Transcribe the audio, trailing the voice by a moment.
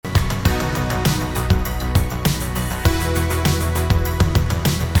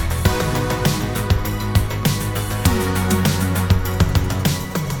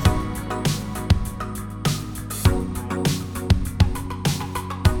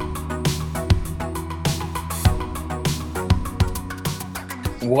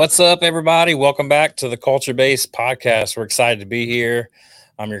What's up, everybody? Welcome back to the Culture Based Podcast. We're excited to be here.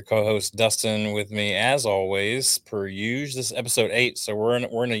 I'm your co-host Dustin. With me, as always, per usual. This is episode 8, so we're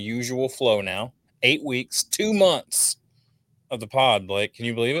in a usual flow now. 8 weeks, 2 months of the pod. Blake, can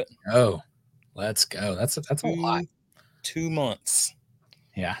you believe it? Oh, let's go. That's a lot. 2 months.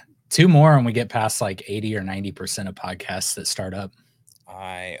 Yeah, 2 more, and we get past like 80 or 90% of podcasts that start up.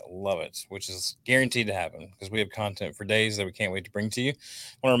 I love it, which is guaranteed to happen because we have content for days that we can't wait to bring to you.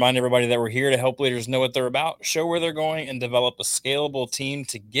 I want to remind everybody that we're here to help leaders know what they're about, show where they're going, and develop a scalable team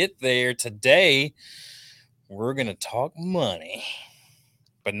to get there. Today, we're going to talk money,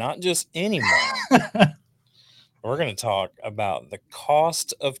 but not just any money. We're going to talk about the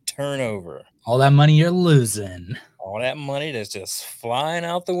cost of turnover. All that money you're losing. All that money that's just flying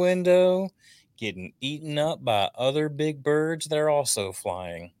out the window, getting eaten up by other big birds that are also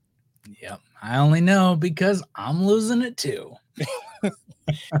flying. Yep. I only know because I'm losing it too.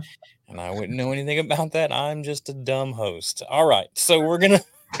 And I wouldn't know anything about that. I'm just a dumb host. All right. So we're going to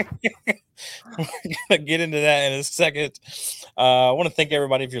get into that in a second. I want to thank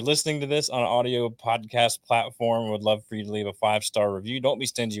everybody. If you're listening to this on an audio podcast platform, would love for you to leave a 5-star review. Don't be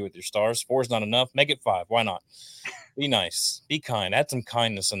stingy with your stars. 4 is not enough. Make it 5. Why not? Be nice. Be kind. Add some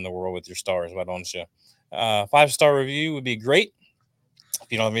kindness in the world with your stars. Why don't you? 5-star review would be great.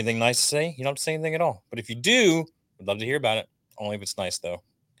 If you don't have anything nice to say, you don't have to say anything at all. But if you do, we'd love to hear about it. Only if it's nice, though.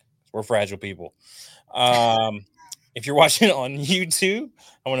 We're fragile people. If you're watching it on YouTube,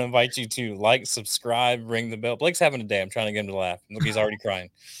 I want to invite you to like, subscribe, ring the bell. Blake's having a day. I'm trying to get him to laugh. Look, he's already crying.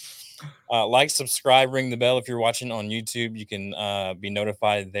 Like, subscribe, ring the bell. If you're watching on YouTube, you can be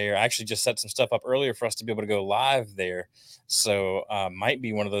notified there. I actually just set some stuff up earlier for us to be able to go live there. So might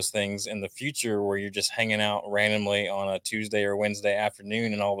be one of those things in the future where you're just hanging out randomly on a Tuesday or Wednesday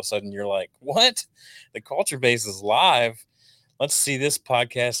afternoon, and all of a sudden you're like, what? The Culture Base is live. Let's see this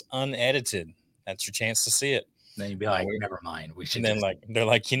podcast unedited. That's your chance to see it. Then you'd be like, never mind. We should. And then they're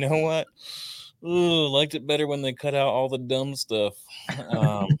like, you know what? Ooh, liked it better when they cut out all the dumb stuff.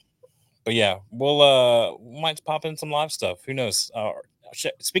 But yeah, we'll might pop in some live stuff. Who knows?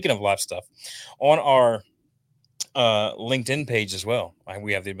 Speaking of live stuff, on our LinkedIn page as well,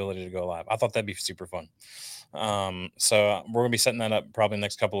 we have the ability to go live. I thought that'd be super fun. So we're gonna be setting that up probably the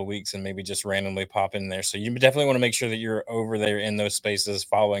next couple of weeks and maybe just randomly pop in there. So you definitely want to make sure that you're over there in those spaces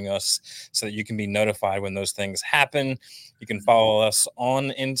following us so that you can be notified when those things happen. You can follow us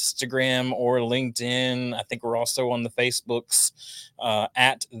on Instagram or LinkedIn. I think we're also on the Facebooks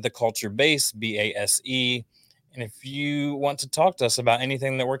at The Culture Base, BASE. And if you want to talk to us about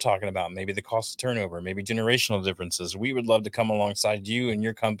anything that we're talking about, maybe the cost of turnover, maybe generational differences, we would love to come alongside you and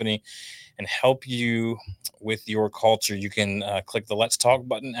your company and help you with your culture. You can click the Let's Talk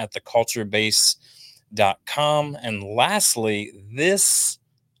button at theculturebase.com. And lastly, this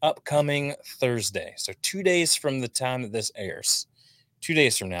upcoming Thursday, so 2 days from the time that this airs, 2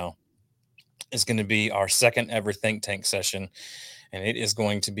 days from now, is going to be our second ever think tank session. And it is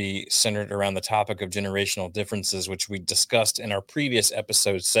going to be centered around the topic of generational differences, which we discussed in our previous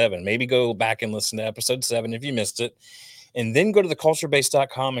episode 7. Maybe go back and listen to episode 7 if you missed it. And then go to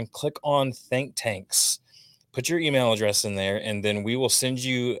theculturebase.com and click on Think Tanks. Put your email address in there, and then we will send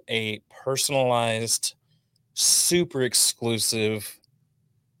you a personalized, super exclusive,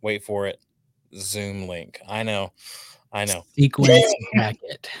 wait for it, Zoom link. I know. Sequence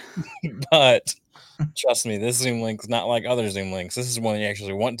packet. But trust me, this Zoom link is not like other Zoom links. This is one you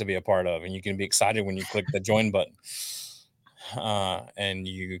actually want to be a part of, and you can be excited when you click the join button. And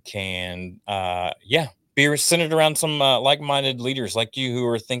you can, be centered around some like-minded leaders like you who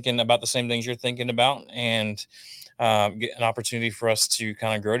are thinking about the same things you're thinking about, and get an opportunity for us to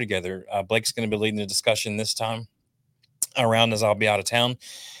kind of grow together. Blake's going to be leading the discussion this time around as I'll be out of town.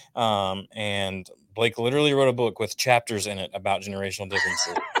 And Blake literally wrote a book with chapters in it about generational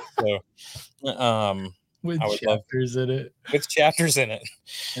differences. So, with chapters in it. With chapters in it.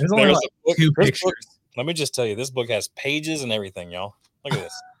 There's only like 2 pictures. Let me just tell you, this book has pages and everything, y'all. Look at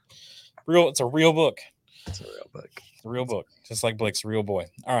this. It's a real book. It's a real book. It's a real book. Just like Blake's a real boy.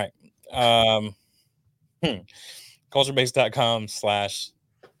 All right.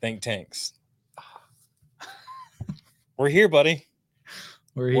 Culturebase.com/think tanks. We're here, buddy.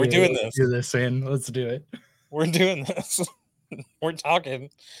 We're doing this. Do this, man. Let's do it. We're doing this. We're talking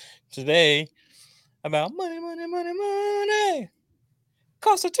today about money.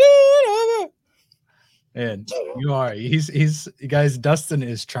 Cost of turnover. And you are. He's guys, Dustin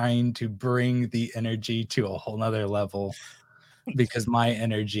is trying to bring the energy to a whole nother level because my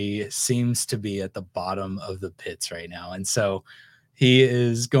energy seems to be at the bottom of the pits right now. And so He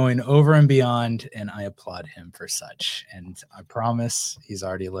is going over and beyond, and I applaud him for such. And I promise he's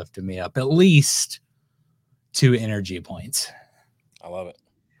already lifted me up at least 2 energy points. I love it.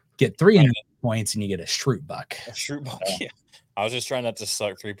 Get 3 energy points, and you get a Shroot Buck. A Shroot Buck. Yeah. I was just trying not to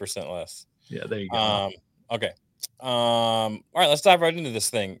suck 3% less. Yeah, there you go. Okay. All right, let's dive right into this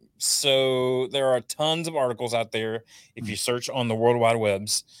thing. So there are tons of articles out there. If you search on the World Wide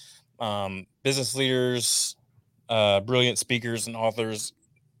Webs, business leaders, brilliant speakers and authors,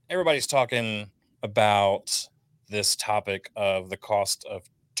 everybody's talking about this topic of the cost of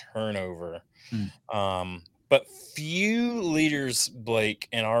turnover. But few leaders, Blake,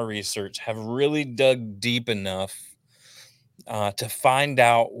 in our research have really dug deep enough to find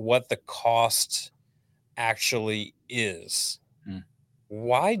out what the cost actually is.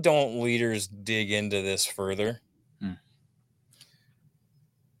 Why don't leaders dig into this further?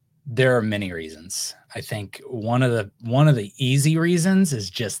 There are many reasons. I think one of the easy reasons is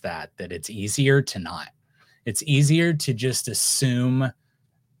just that it's easier to not. It's easier to just assume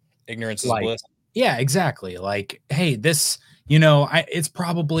ignorance is bliss. Yeah, exactly. Like, hey, this, it's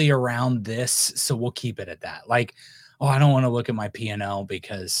probably around this, so we'll keep it at that. Like, oh, I don't want to look at my P&L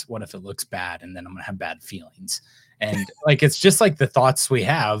because what if it looks bad and then I'm going to have bad feelings? And like, it's just like the thoughts we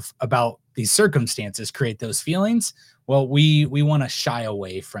have about these circumstances create those feelings. Well, we want to shy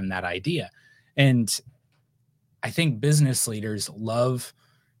away from that idea. And I think business leaders love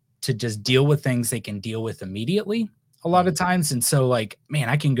to just deal with things they can deal with immediately a lot of times. And so like, man,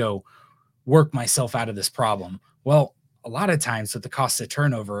 I can go work myself out of this problem. Well, a lot of times with the cost of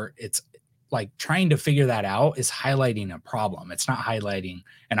turnover, it's like trying to figure that out is highlighting a problem. It's not highlighting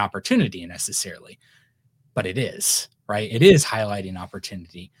an opportunity necessarily, but it is, right? It is highlighting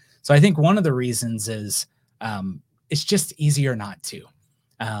opportunity. So I think one of the reasons is it's just easier not to.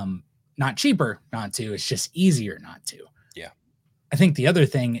 Not cheaper not to, it's just easier not to. Yeah. I think the other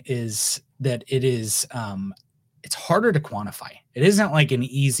thing is that it is it's harder to quantify. It isn't like an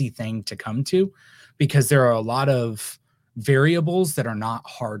easy thing to come to because there are a lot of variables that are not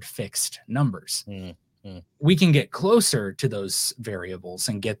hard fixed numbers. We can get closer to those variables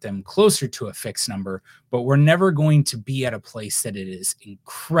and get them closer to a fixed number, but we're never going to be at a place that it is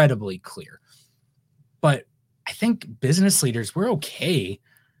incredibly clear. But I think business leaders, we're okay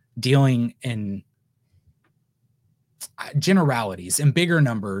dealing in generalities and bigger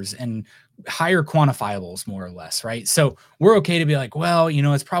numbers and higher quantifiables, more or less, right? So we're okay to be like, well,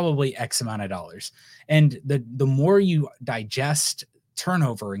 it's probably X amount of dollars. And the more you digest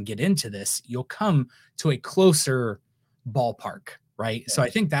turnover and get into this, you'll come to a closer ballpark, right? So I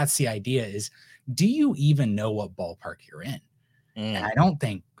think that's the idea is, do you even know what ballpark you're in? And I don't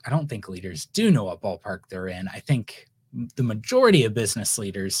think leaders do know what ballpark they're in. I think the majority of business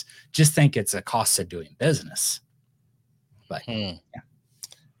leaders just think it's a cost of doing business. But yeah,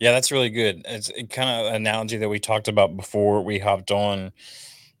 that's really good. It's kind of an analogy that we talked about before we hopped on.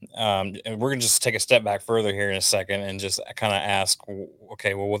 And we're gonna just take a step back further here in a second and just kind of ask,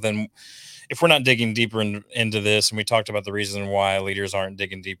 okay, well then, if we're not digging deeper into this, and we talked about the reason why leaders aren't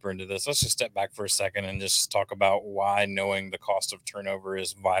digging deeper into this, let's just step back for a second and just talk about why knowing the cost of turnover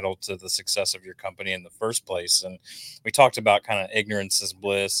is vital to the success of your company in the first place. And we talked about kind of ignorance is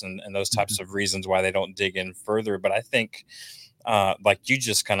bliss and those types of reasons why they don't dig in further. But I think, like you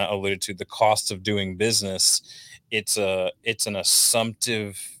just kind of alluded to, the cost of doing business, it's an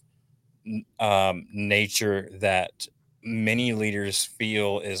assumptive nature that many leaders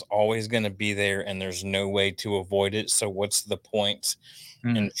feel is always going to be there and there's no way to avoid it. So what's the point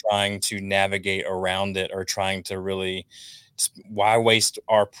in trying to navigate around it, or trying to really, why waste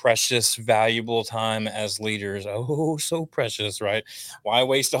our precious valuable time as leaders? Oh, so precious, right? Why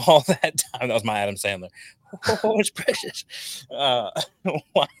waste all that time? That was my Adam Sandler. Oh, it's precious.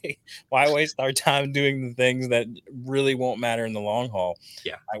 Why waste our time doing the things that really won't matter in the long haul?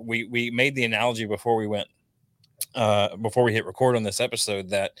 Yeah. We made the analogy before we hit record on this episode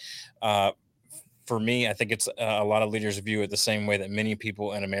that for me, I think it's a lot of leaders view it the same way that many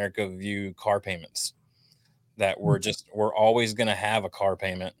people in America view car payments, that we're always going to have a car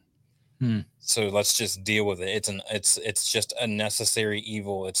payment. So let's just deal with it. It's just a necessary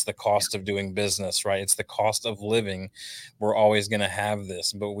evil. It's the cost of doing business, right? It's the cost of living. We're always going to have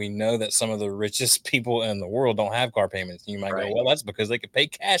this, but we know that some of the richest people in the world don't have car payments. You might go, well, that's because they could pay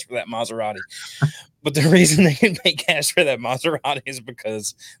cash for that Maserati. But the reason they can pay cash for that Maserati is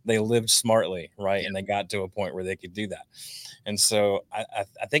because they lived smartly, right? And they got to a point where they could do that. And so I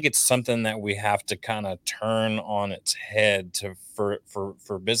think it's something that we have to kind of turn on its head for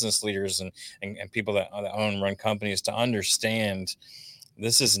business leaders and people that own run companies to understand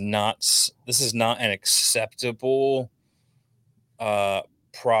this is not an acceptable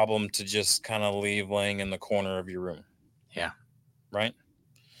problem to just kind of leave laying in the corner of your room, Yeah. right?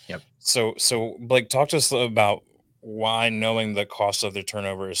 Yep. So Blake, talk to us about why knowing the cost of their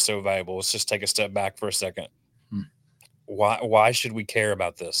turnover is so valuable. Let's just take a step back for a second. Hmm. Why should we care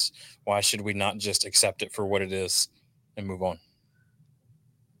about this? Why should we not just accept it for what it is and move on?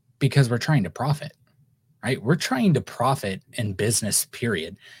 Because we're trying to profit, right? We're trying to profit in business,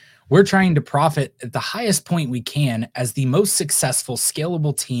 period. We're trying to profit at the highest point we can as the most successful,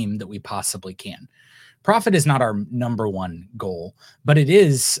 scalable team that we possibly can. Profit is not our number one goal, but it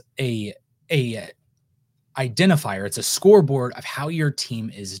is a identifier. It's a scoreboard of how your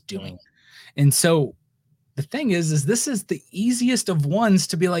team is doing. And so the thing is this is the easiest of ones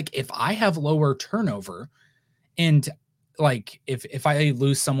to be like, if I have lower turnover, and like if I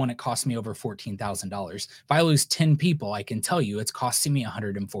lose someone, it costs me over $14,000. If I lose 10 people, I can tell you it's costing me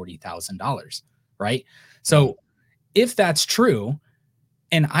 $140,000, right? So if that's true,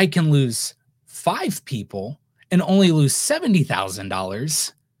 and I can lose 5 people and only lose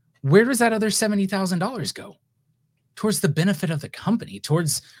 $70,000, where does that other $70,000 go? Towards the benefit of the company,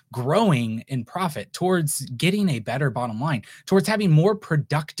 towards growing in profit, towards getting a better bottom line, towards having more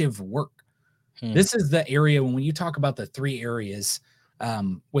productive work. This is the area when you talk about the 3 areas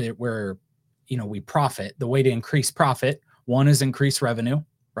where we profit. The way to increase profit, one is increase revenue,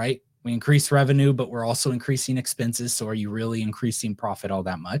 right? We increase revenue, but we're also increasing expenses. So are you really increasing profit all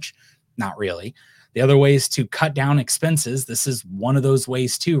that much? Not really. The other way is to cut down expenses. This is one of those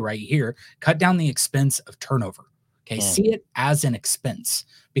ways too, right here. Cut down the expense of turnover. Okay. See it as an expense,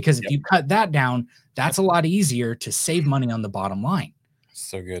 because if you cut that down, that's a lot easier to save money on the bottom line.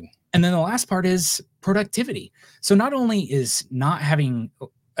 So good. And then the last part is productivity. So not only is not having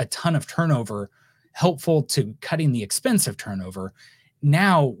a ton of turnover helpful to cutting the expense of turnover,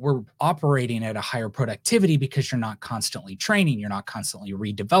 now we're operating at a higher productivity because you're not constantly training, you're not constantly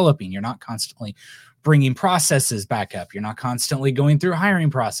redeveloping, you're not constantly bringing processes back up, you're not constantly going through hiring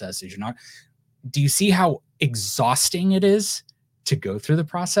processes, do you see how exhausting it is to go through the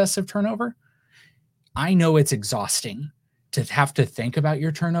process of turnover? I know it's exhausting to have to think about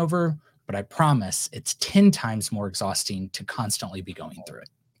your turnover, but I promise it's 10 times more exhausting to constantly be going through it.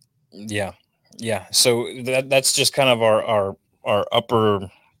 Yeah. Yeah. So that's just kind of our upper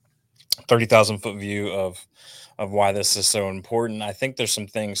 30,000 foot view of why this is so important. I think there's some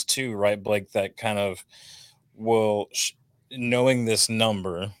things too, right, Blake, that kind of will knowing this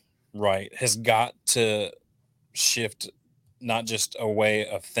number, right, has got to shift not just a way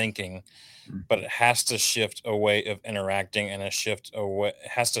of thinking, but it has to shift a way of interacting, and it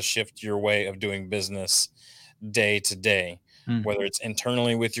has to shift your way of doing business day to day, Mm. whether it's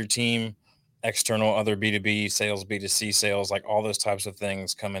internally with your team, external, other B2B sales, B2C sales, like all those types of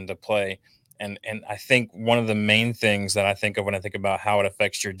things come into play. And I think one of the main things that I think of when I think about how it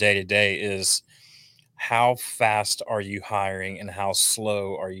affects your day to day is how fast are you hiring and how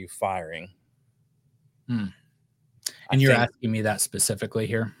slow are you firing? Mm. I And you're think asking me that specifically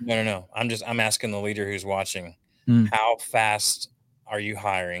here? no. I'm asking the leader who's watching, Mm. how fast are you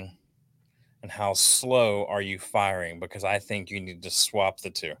hiring and how slow are you firing? Because I think you need to swap the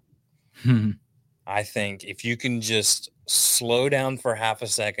two. Hmm. I think if you can just slow down for half a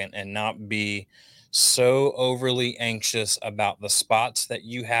second and not be so overly anxious about the spots that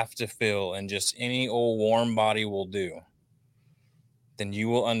you have to fill and just any old warm body will do, then you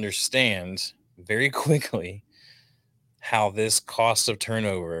will understand very quickly how this cost of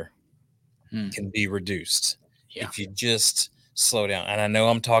turnover Mm. can be reduced Yeah. if you just slow down. And I know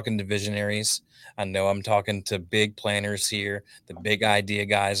I'm talking to visionaries. I know I'm talking to big planners here, the big idea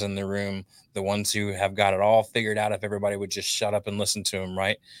guys in the room, the ones who have got it all figured out. If everybody would just shut up and listen to them,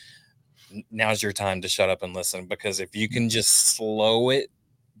 right? Now's your time to shut up and listen, because if you can just slow it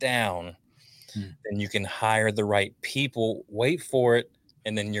down, Mm. then you can hire the right people, wait for it,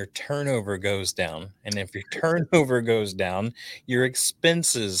 and then your turnover goes down. And if your turnover goes down, your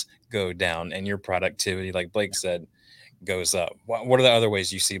expenses go down and your productivity, like Blake said, goes up. What are the other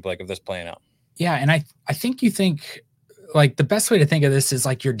ways you see, Blake, of this playing out? Yeah. And I think you think like the best way to think of this is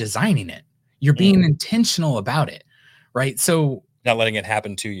like you're designing it, you're Mm. being intentional about it, right? So Not letting it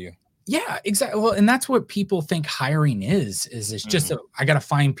happen to you. yeah, exactly. Well, and that's what people think hiring is it's just I got to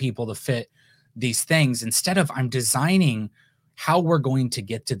find people to fit these things instead of I'm designing how we're going to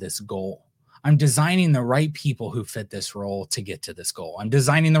get to this goal. I'm designing the right people who fit this role to get to this goal. I'm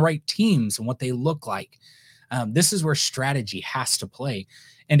designing the right teams and what they look like. This is where strategy has to play.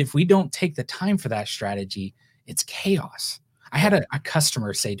 And if we don't take the time for that strategy, it's chaos. I had a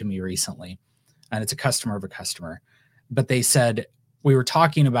customer say to me recently, and it's a customer of a customer, but they said, we were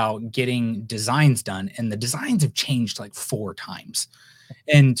talking about getting designs done, and the designs have changed like 4 times.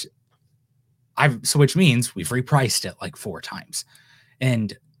 And so which means we've repriced it like 4 times.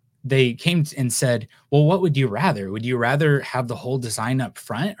 And they came and said, "Well, what would you rather? Would you rather have the whole design up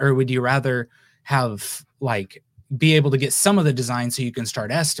front, or would you rather have like be able to get some of the design so you can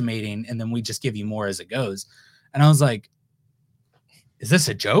start estimating and then we just give you more as it goes?" And I was like, "Is this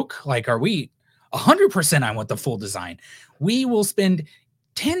a joke? Like, are we 100% I want the full design? We will spend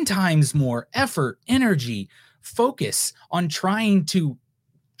 10 times more effort, energy, focus on try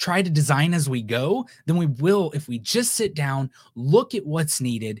to design as we go than we will if we just sit down, look at what's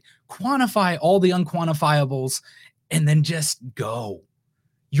needed, quantify all the unquantifiables, and then just go."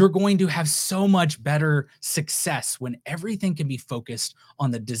 You're going to have so much better success when everything can be focused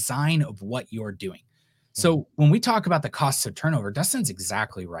on the design of what you're doing. Mhm. So when we talk about the costs of turnover, Dustin's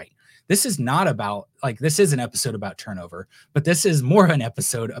exactly right. This is not about like this is an episode about turnover, but this is more of an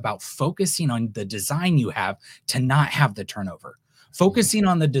episode about focusing on the design you have to not have the turnover, Mhm. focusing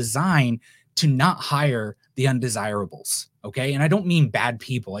on the design to not hire the undesirables. Okay. And I don't mean bad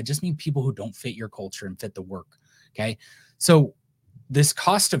people, I just mean people who don't fit your culture and fit the work. Okay. So this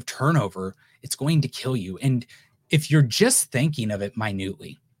cost of turnover, it's going to kill you. And if you're just thinking of it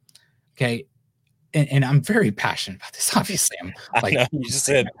minutely, okay, and I'm very passionate about this. Obviously, I'm I like, know you just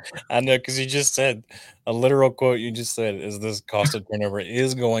said, I know because you just said a literal quote. You just said, "Is this cost of turnover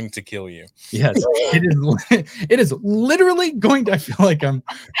is going to kill you?" yes, it is. It is literally going to. I feel like I'm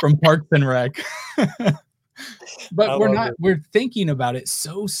from Parks and Rec, I but we're love not. it. We're thinking about it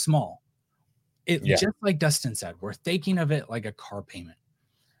so small. It Yeah. just like Dustin said, we're thinking of it like a car payment.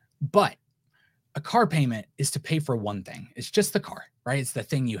 But a car payment is to pay for one thing. It's just the car, right? It's the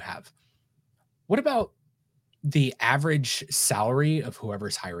thing you have. What about the average salary of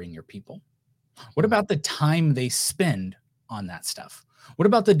whoever's hiring your people? What Mhm. about the time they spend on that stuff? What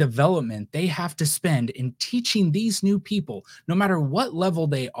about the development they have to spend in teaching these new people, no matter what level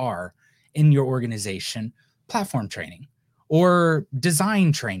they are in your organization, platform training or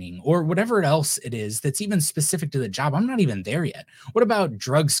design training or whatever else it is that's even specific to the job? I'm not even there yet. What about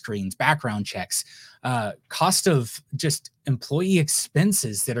drug screens, background checks, cost of just employee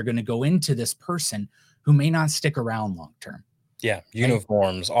expenses that are going to go into this person who may not stick around long term? Yeah. Okay,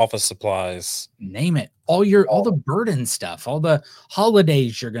 Uniforms, office supplies. name it, all the All burden stuff, all the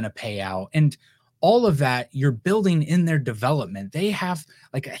holidays you're going to pay out, and all of that you're building in their development. They have,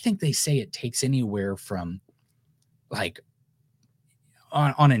 like, I think they say it takes anywhere from like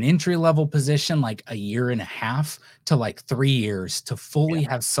on an entry level position like a year and a half to like 3 years to yeah. fully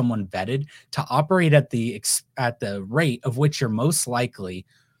have someone vetted to operate at at the rate of which you're most likely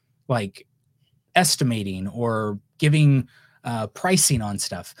like estimating or giving pricing on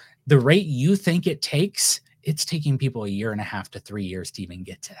stuff. The rate you think it takes, it's taking people a year and a half to 3 years to even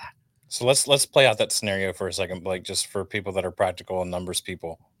get to that. So let's play out that scenario for a second, Blake, just for people that are practical and numbers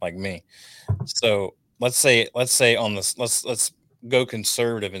people like me. So let's say on this let's go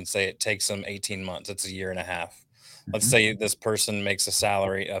conservative and say it takes them 18 months. It's a year and a half. Let's Mhm, say this person makes a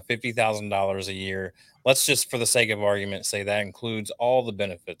salary of $50,000 a year. Let's just for the sake of argument say that includes all the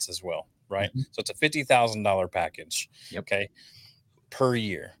benefits as well, right? mhm. So it's a $50,000 package, Yep. okay, per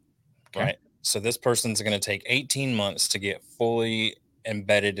year, Okay. right? So this person's going to take 18 months to get fully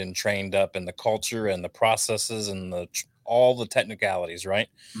embedded and trained up in the culture and the processes and all the technicalities, right?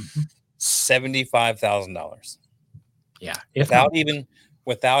 Mhm. $75,000 Yeah. If not without more. even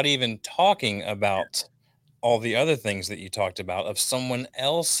without even talking about all the other things that you talked about of someone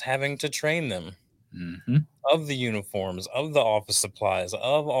else having to train them Mhm. of the uniforms, of the office supplies,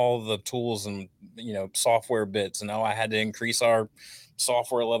 of all the tools and software bits. And now I had to increase our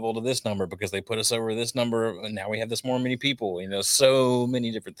software level to this number because they put us over this number and now we have this more many people, so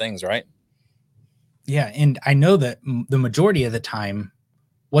many different things, right? Yeah. And I know that the majority of the time,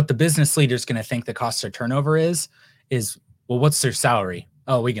 what the business leader is going to think the cost of turnover is, well, what's their salary?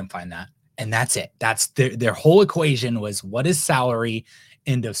 Oh, we can find that. And that's it. That's their whole equation was what is salary?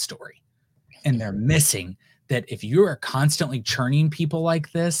 End of story. And they're missing that if you are constantly churning people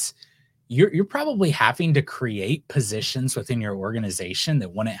like this, you're probably having to create positions within your organization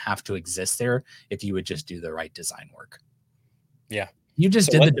that wouldn't have to exist there if you would just do the right design work. Yeah. You just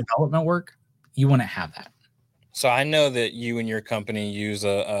So did the let development work, you wouldn't have that. So I know that you and your company use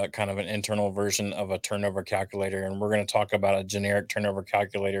a kind of an internal version of a turnover calculator, and we're going to talk about a generic turnover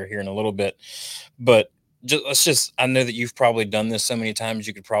calculator here in a little bit. But I know that you've probably done this so many times,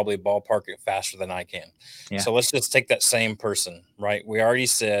 you could probably ballpark it faster than I can. Yeah. So let's just take that same person, right? We already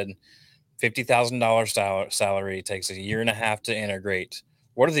said $50,000 salary takes a year and a half to integrate.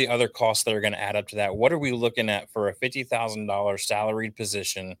 What are the other costs that are going to add up to that? What are we looking at for a $50,000 salaried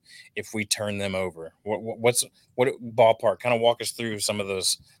position if we turn them over? What ballpark? Kind of walk us through some of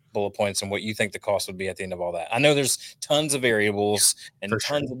those bullet points and what you think the cost would be at the end of all that. I know there's tons of variables For and sure.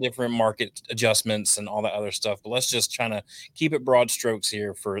 tons of different market adjustments and all that other stuff, but let's just try to keep it broad strokes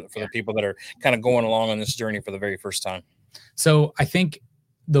here for Yeah. the people that are kind of going along on this journey for the very first time. So I think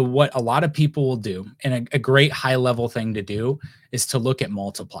what a lot of people will do, and a great high level thing to do, is to look at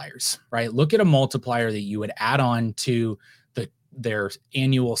multipliers, right? Look at a multiplier that you would add on to their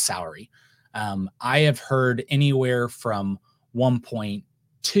annual salary. I have heard anywhere from 1.2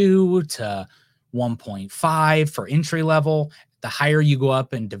 to 1.5 for entry level. The higher you go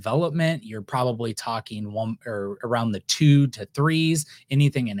up in development, you're probably talking one or around the 2 to 3s.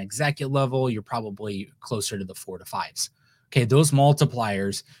 Anything in executive level, you're probably closer to the 4 to 5s. Okay, those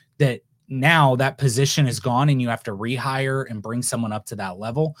multipliers that now that position is gone and you have to rehire and bring someone up to that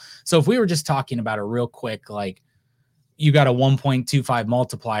level. So if we were just talking about a real quick, like you got a 1.25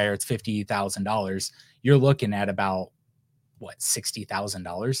 multiplier, it's $50,000. You're looking at about what,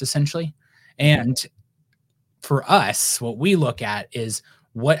 $60,000 essentially. And for us, what we look at is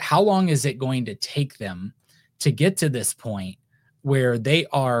how long is it going to take them to get to this point where they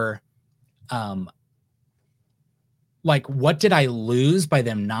are, like, what did I lose by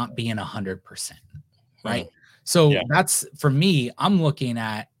them not being 100%? Right. So Yeah. that's for me, I'm looking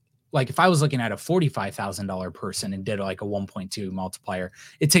at, like, if I was looking at a $45,000 person and did like a 1.2 multiplier,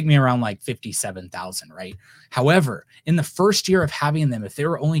 it'd take me around like 57,000. Right. However, in the first year of having them, if they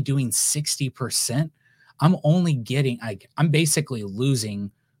were only doing 60%, I'm basically losing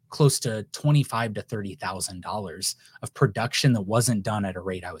close to $25,000 to $30,000 of production that wasn't done at a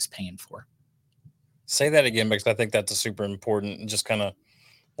rate I was paying for. Say that again, because I think that's a super important. And just kind of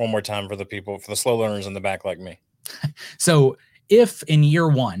one more time for the people, for the slow learners in the back like me. So if in year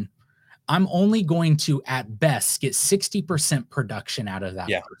one, I'm only going to at best get 60% production out of that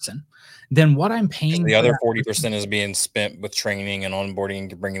person, then what I'm paying the other 40% is being spent with training and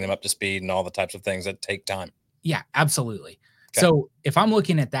onboarding, bringing them up to speed and all the types of things that take time. Yeah, absolutely. Okay. So if I'm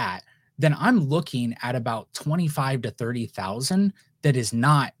looking at that, then I'm looking at about 25 to 30,000 that is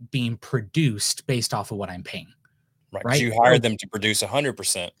not being produced based off of what I'm paying. Right. You hired them to produce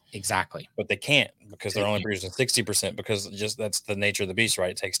 100%. Exactly. But they can't, because they're only producing 60%, because that's the nature of the beast, right?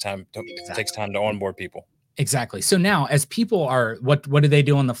 It takes time to onboard people. Exactly. So now as people are, what do they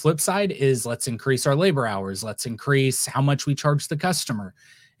do on the flip side is, let's increase our labor hours. Let's increase how much we charge the customer.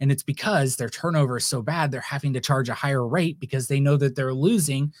 And it's because their turnover is so bad, they're having to charge a higher rate because they know that they're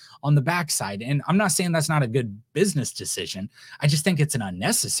losing on the backside. And I'm not saying that's not a good business decision. I just think it's an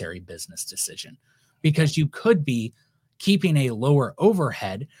unnecessary business decision, because you could be keeping a lower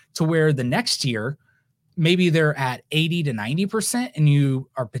overhead to where the next year, maybe they're at 80 to 90% and you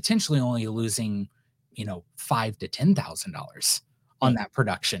are potentially only losing, $5,000 to $10,000 on that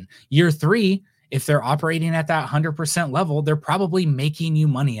production. Year 3, if they're operating at that 100% level, they're probably making you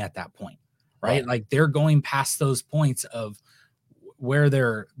money at that point, right? Like they're going past those points of where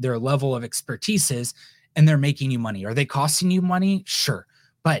their level of expertise is, and they're making you money. Are they costing you money? Sure.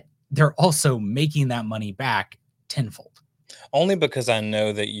 But they're also making that money back tenfold. Only because I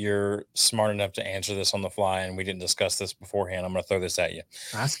know that you're smart enough to answer this on the fly, and we didn't discuss this beforehand. I'm going to throw this at you.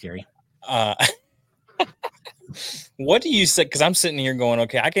 That's scary. What do you say? Because I'm sitting here going,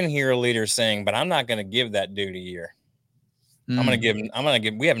 okay, I can hear a leader saying, but I'm not going to give that dude a year. I'm going to give,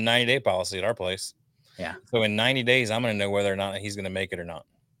 we have a 90-day policy at our place. Yeah. So in 90 days, I'm going to know whether or not he's going to make it or not.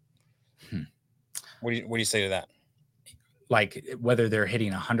 What do you say to that? Like whether they're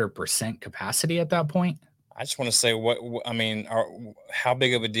hitting 100% capacity at that point? I just want to say how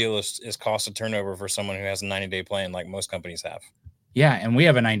big of a deal is cost of turnover for someone who has a 90-day plan like most companies have? Yeah. And we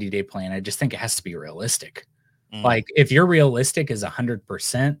have a 90-day plan. I just think it has to be realistic. Like if your realistic is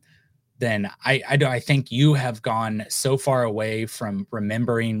 100%, then I think you have gone so far away from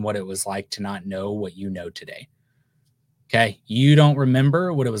remembering what it was like to not know what you know today. Okay. You don't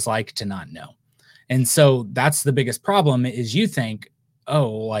remember what it was like to not know. And so that's the biggest problem, is you think, oh,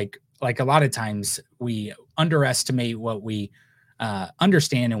 like a lot of times we underestimate what we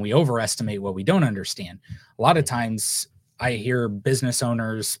understand and we overestimate what we don't understand. A lot of times I hear business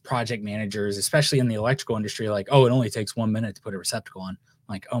owners, project managers, especially in the electrical industry, like, oh, it only takes 1 minute to put a receptacle on. I'm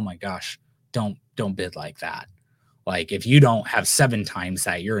like, oh my gosh, don't bid like that. Like if you don't have 7 times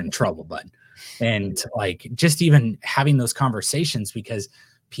that, you're in trouble, bud. And like just even having those conversations, because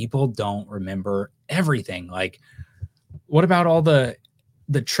people don't remember everything. Like what about all the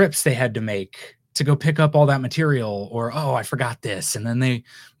trips they had to make to go pick up all that material, or, oh, I forgot this. And then they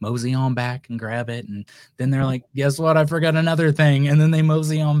mosey on back and grab it. And then they're like, guess what? I forgot another thing. And then they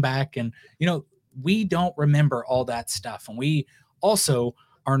mosey on back. And, we don't remember all that stuff. And we also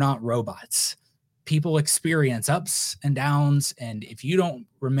are not robots. People experience ups and downs. And if you don't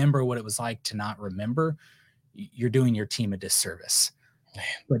remember what it was like to not remember, you're doing your team a disservice. Man,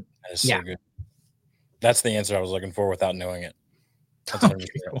 but, that is so good. That's the answer I was looking for without knowing it. Okay,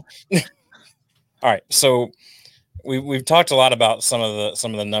 cool. All right. So we've talked a lot about some of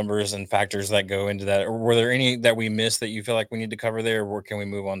the numbers and factors that go into that. Or were there any that we missed that you feel like we need to cover there, or can we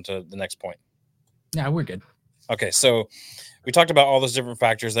move on to the next point? Yeah, we're good. Okay. So we talked about all those different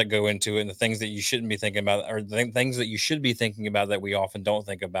factors that go into it and the things that you shouldn't be thinking about, or the things that you should be thinking about that we often don't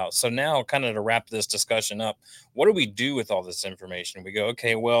think about. So now, kind of to wrap this discussion up, what do we do with all this information? We go,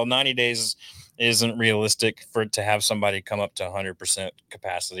 okay, well, 90 days isn't realistic for to have somebody come up to 100%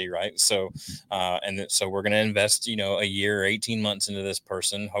 capacity, right? So, so we're going to invest, a year or 18 months into this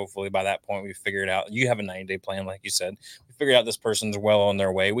person. Hopefully by that point, we figured out, you have a 90-day plan, like you said, we figured out this person's well on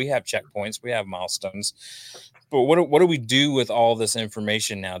their way. We have checkpoints, we have milestones. But what do we do with all this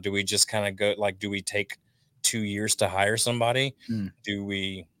information now? Do we just kind of go, like, do we take 2 years to hire somebody? Do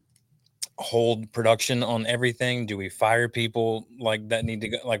we hold production on everything? Do we fire people like that need to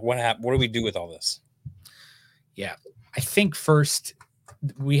go? Like, what do we do with all this? Yeah, I think first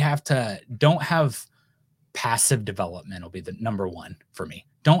we have to don't have passive development will be the number one for me.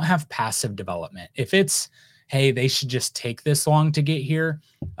 Don't have passive development. If it's, hey, they should just take this long to get here,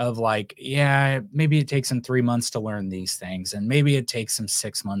 of like, yeah, maybe it takes them 3 months to learn these things, and maybe it takes them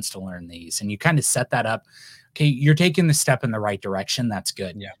 6 months to learn these. And you kind of set that up. Okay, you're taking the step in the right direction. That's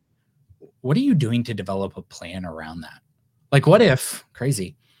good. Yeah. What are you doing to develop a plan around that? Like, what if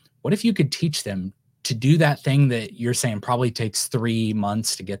you could teach them to do that thing that you're saying probably takes 3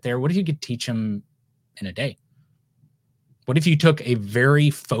 months to get there? What if you could teach them in a day? What if you took a very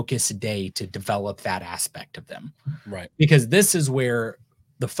focused day to develop that aspect of them? Right. Because this is where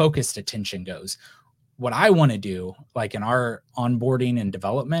the focused attention goes. What I want to do, like in our onboarding and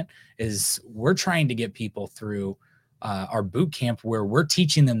development, is we're trying to get people through our boot camp where we're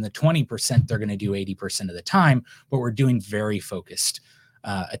teaching them the 20% they're going to do 80% of the time, but we're doing very focused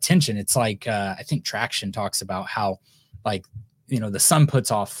attention. It's like, I think Traction talks about how, like, the sun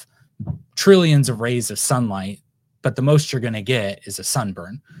puts off trillions of rays of sunlight, but the most you're going to get is a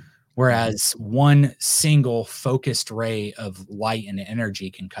sunburn. Whereas one single focused ray of light and energy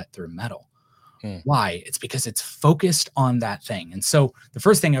can cut through metal. Why? It's because it's focused on that thing. And so the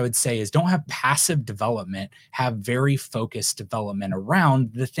first thing I would say is don't have passive development, have very focused development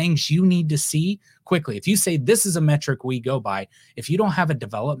around the things you need to see quickly. If you say this is a metric we go by, if you don't have a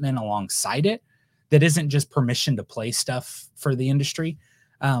development alongside it that isn't just permission to play stuff for the industry,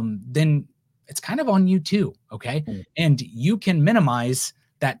 then it's kind of on you too. Okay. And you can minimize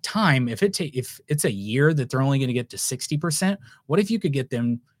that time. If it's a year that they're only going to get to 60%, what if you could get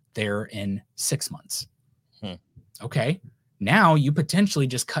them there in 6 months? Okay. Now you potentially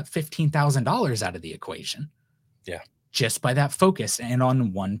just cut $15,000 out of the equation. Yeah. Just by that focus and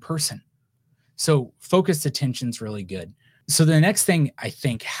on one person. So focused attention is really good. So the next thing I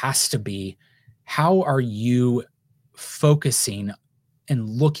think has to be, how are you focusing and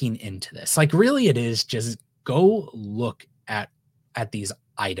looking into this? Like, really, it is just go look at these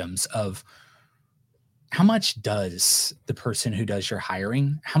items of how much does the person who does your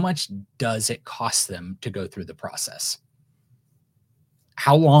hiring, how much does it cost them to go through the process?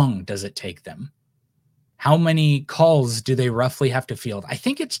 How long does it take them? How many calls do they roughly have to field? I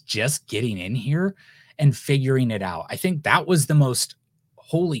think it's just getting in here and figuring it out. I think that was the most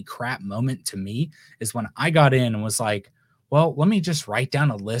holy crap moment to me, is when I got in and was like, well, let me just write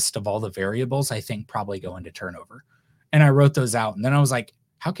down a list of all the variables I think probably go into turnover. And I wrote those out. And then I was like,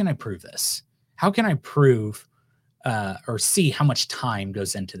 how can I prove this? How can I prove or see how much time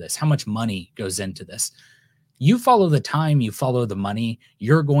goes into this? How much money goes into this? You follow the time, you follow the money,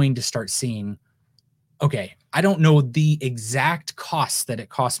 you're going to start seeing, okay, I don't know the exact cost that it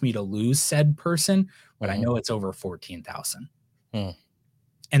cost me to lose said person, but I know it's over 14,000.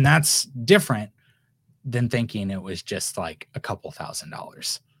 And that's different than thinking it was just like a couple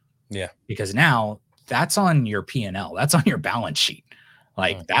 $1,000s. Yeah. Because now that's on your P&L. That's on your balance sheet.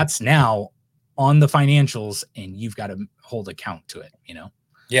 Like that's now on the financials, and you've got to hold account to it,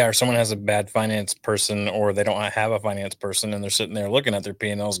 Yeah. Or someone has a bad finance person, or they don't have a finance person, and they're sitting there looking at their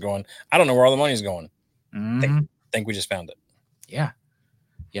P&Ls going, I don't know where all the money's going. Think we just found it. Yeah.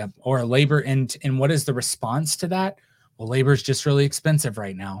 Yep. Or labor. And what is the response to that? Well, labor is just really expensive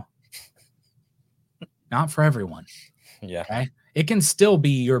right now. Not for everyone. Yeah. Okay. It can still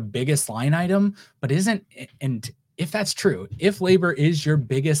be your biggest line item, but isn't, and if that's true, if labor is your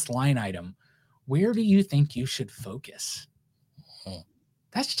biggest line item, where do you think you should focus?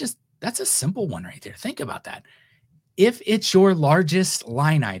 That's a simple one right there. Think about that. If it's your largest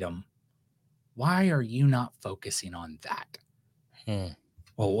line item, why are you not focusing on that?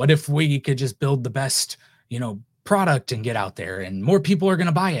 Well, what if we could just build the best, product and get out there and more people are going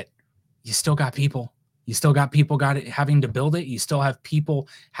to buy it? You still got people. You still got people having to build it. You still have people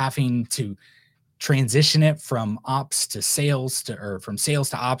having to transition it from ops to sales or from sales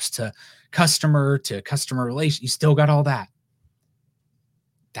to ops to customer relation. You still got all that.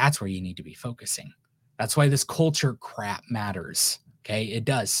 That's where you need to be focusing. That's why this culture crap matters. Okay. It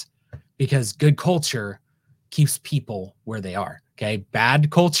does, because good culture keeps people where they are. Okay.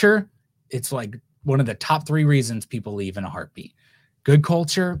 Bad culture, it's like one of the top 3 reasons people leave in a heartbeat. Good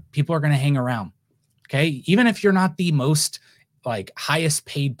culture, people are going to hang around. Okay. Even if you're not the most highest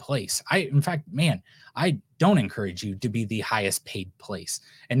paid place. In fact, I don't encourage you to be the highest paid place.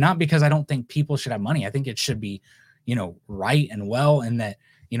 And not because I don't think people should have money. I think it should be, right and well, and that,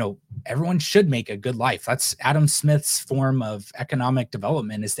 everyone should make a good life. That's Adam Smith's form of economic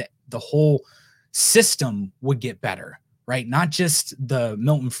development, is that the whole system would get better, right? Not just the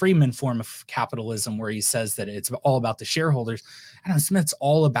Milton Friedman form of capitalism where he says that it's all about the shareholders. Adam Smith's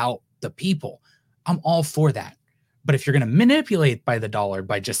all about the people. I'm all for that. But if you're going to manipulate by the dollar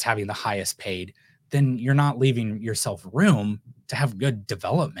by just having the highest paid, then you're not leaving yourself room to have good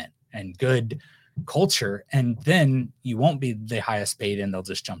development and good culture. And then you won't be the highest paid and they'll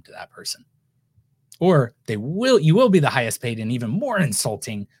just jump to that person. Or you will be the highest paid, and even more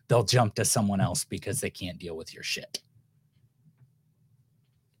insulting, they'll jump to someone else because they can't deal with your shit.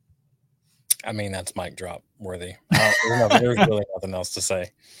 I mean, that's mic drop worthy. There's really nothing else to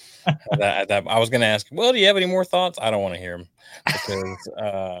say. That I was going to ask, well, do you have any more thoughts? I don't want to hear them,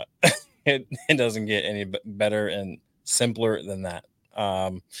 because it doesn't get any better and simpler than that.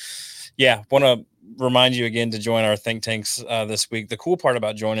 Want to remind you again to join our think tanks this week. The cool part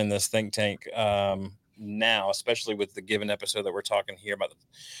about joining this think tank now, especially with the given episode that we're talking here about the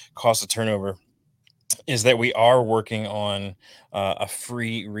cost of turnover, is that we are working on a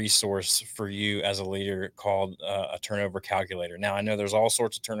free resource for you as a leader called a turnover calculator. Now, I know there's all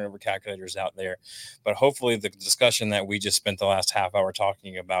sorts of turnover calculators out there, but hopefully the discussion that we just spent the last half hour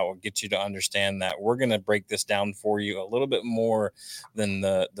talking about will get you to understand that we're going to break this down for you a little bit more than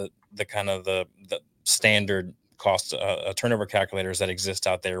the kind of the standard cost turnover calculators that exist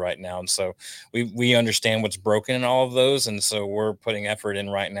out there right now. And so we understand what's broken in all of those. And so we're putting effort in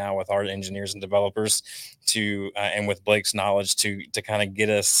right now with our engineers and developers to and with Blake's knowledge to kind of get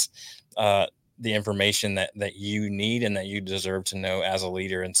us the information that you need and that you deserve to know as a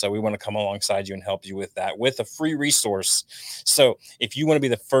leader. And so we want to come alongside you and help you with that with a free resource. So if you want to be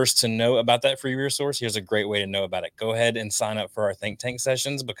the first to know about that free resource, here's a great way to know about it. Go ahead and sign up for our think tank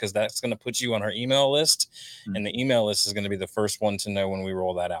sessions, because that's going to put you on our email list. And the email list is going to be the first one to know when we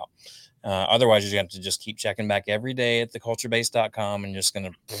roll that out. Otherwise, you have to just keep checking back every day at theculturebase.com, and you're just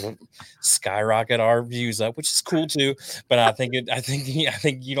going to skyrocket our views up, which is cool too. But I think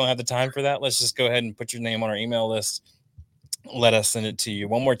you don't have the time for that. Let's just go ahead and put your name on our email list. Let us send it to you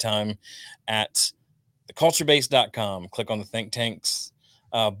one more time at theculturebase.com. Click on the think tanks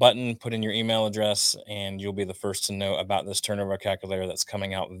button, put in your email address, and you'll be the first to know about this turnover calculator that's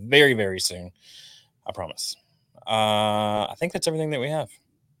coming out very, very soon. I promise. I think that's everything that we have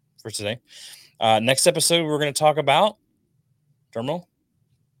for today. Next episode, we're going to talk about drumroll.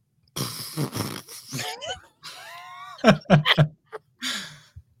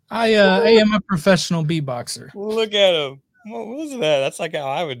 I am a professional beatboxer. Look at him. What was that? That's like how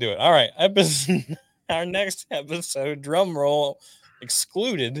I would do it. All right. Our next episode, drum roll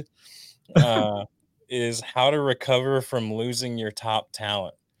excluded, is how to recover from losing your top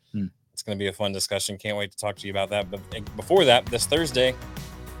talent. It's going to be a fun discussion. Can't wait to talk to you about that. But before that, this Thursday,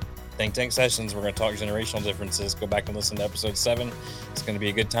 Think Tank Sessions, we're going to talk generational differences. Go back and listen to episode 7. It's going to be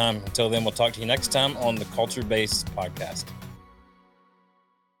a good time. Until then, we'll talk to you next time on the Culture Base Podcast.